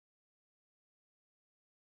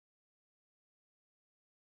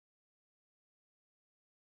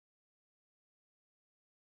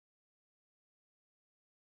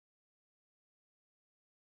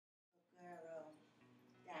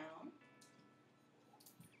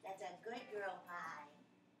good girl, Pie.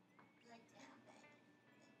 Good job, baby.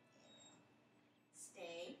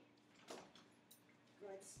 Stay.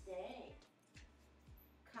 Good, stay.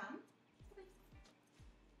 Come.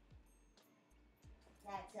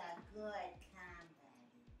 That's a good come,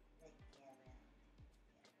 baby. Good girl.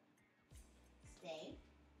 Stay.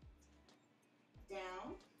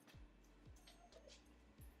 Down.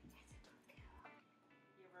 That's a good girl.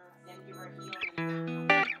 Give her heel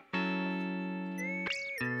and a half.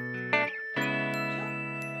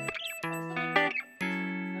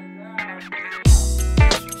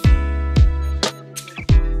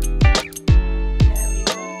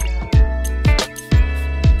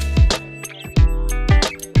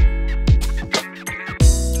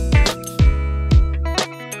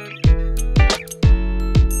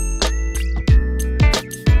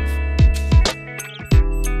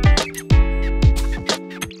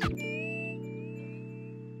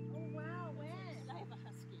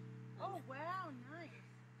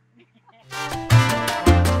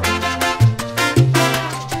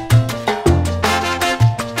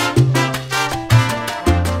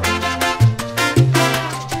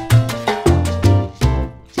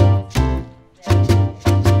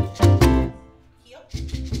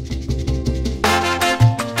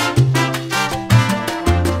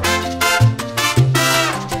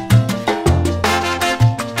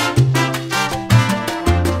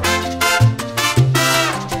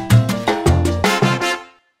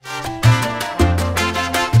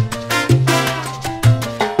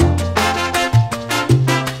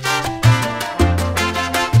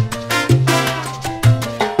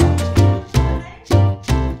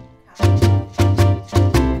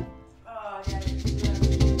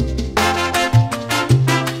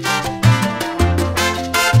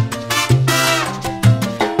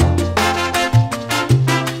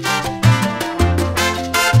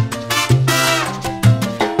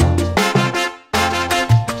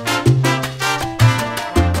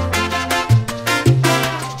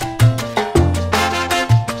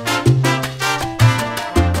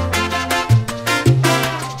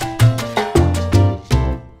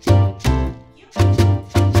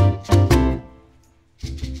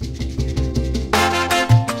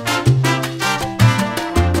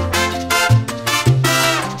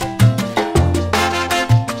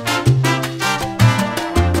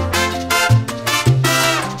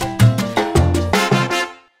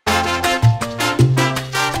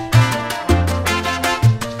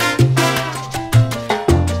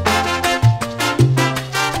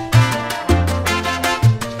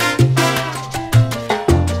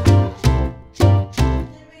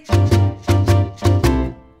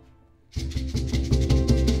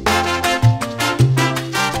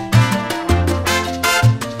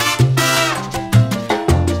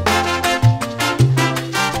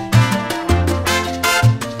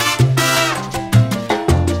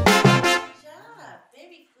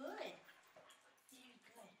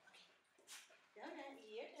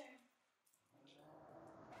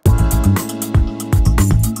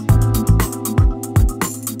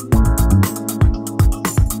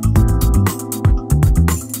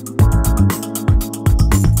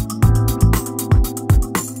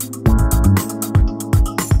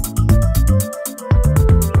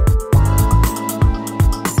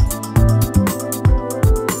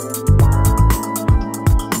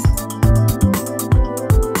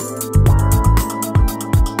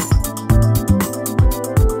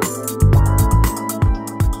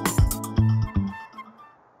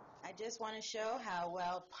 Want to show how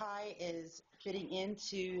well Pie is fitting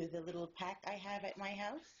into the little pack I have at my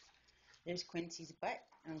house. There's Quincy's butt.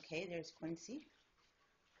 Okay, there's Quincy.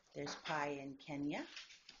 There's Pie in Kenya.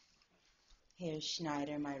 Here's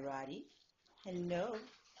Schneider, my Roddy. Hello.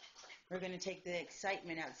 We're going to take the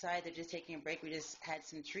excitement outside. They're just taking a break. We just had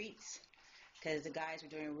some treats because the guys were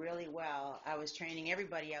doing really well. I was training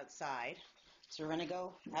everybody outside. So we're going to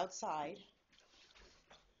go outside.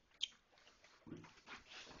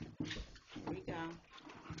 Here we go.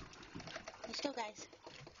 Let's go, guys.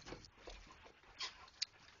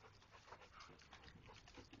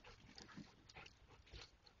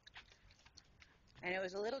 And it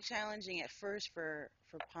was a little challenging at first for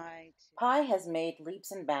Pie. Pie has made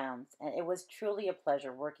leaps and bounds, and it was truly a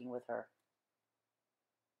pleasure working with her.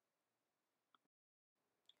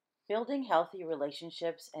 Building healthy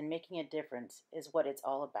relationships and making a difference is what it's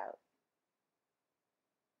all about.